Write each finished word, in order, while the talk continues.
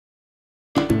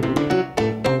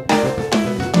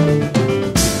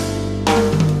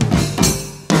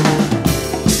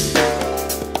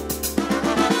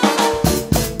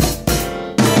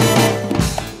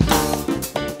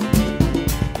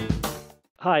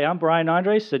Hi, I'm Brian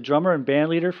Andres, the drummer and band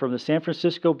leader from the San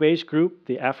Francisco-based group,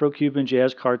 the Afro-Cuban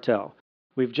Jazz Cartel.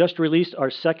 We've just released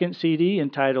our second CD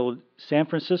entitled San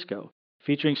Francisco,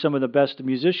 featuring some of the best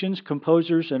musicians,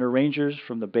 composers, and arrangers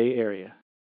from the Bay Area.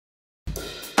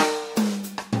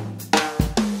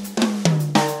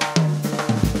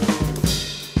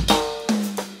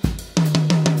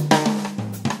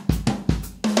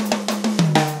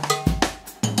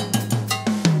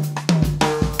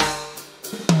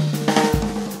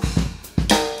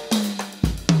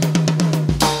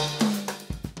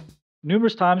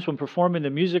 Numerous times when performing the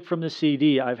music from the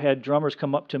CD, I've had drummers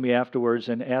come up to me afterwards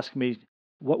and ask me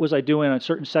what was I doing on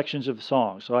certain sections of the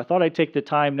song. So I thought I'd take the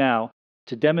time now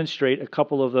to demonstrate a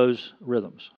couple of those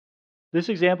rhythms. This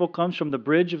example comes from the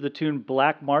bridge of the tune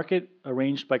Black Market,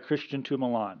 arranged by Christian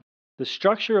Tumalán. The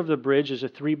structure of the bridge is a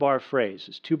 3-bar phrase.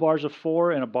 It's 2 bars of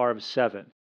 4 and a bar of 7.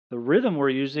 The rhythm we're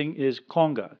using is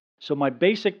conga. So my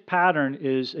basic pattern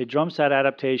is a drum set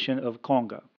adaptation of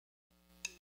conga.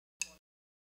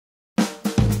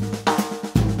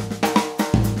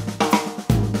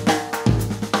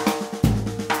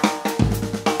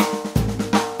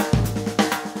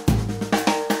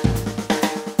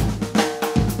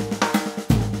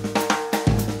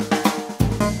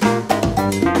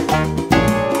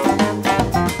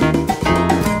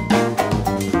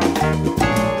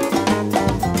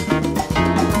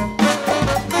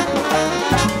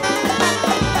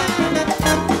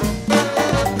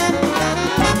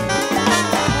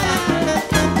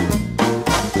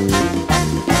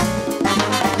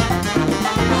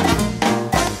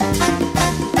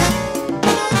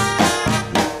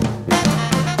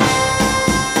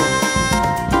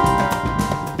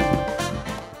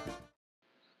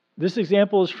 This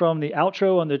example is from the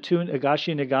outro on the tune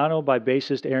Agashi Nagano by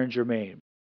bassist Germain.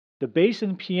 The bass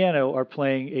and piano are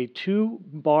playing a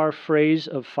 2-bar phrase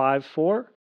of 5/4.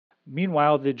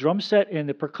 Meanwhile, the drum set and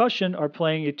the percussion are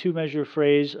playing a 2-measure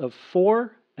phrase of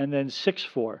 4 and then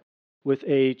 6/4, with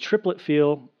a triplet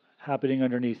feel happening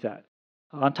underneath that.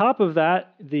 On top of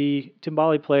that, the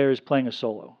timbale player is playing a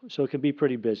solo, so it can be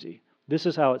pretty busy. This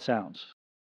is how it sounds.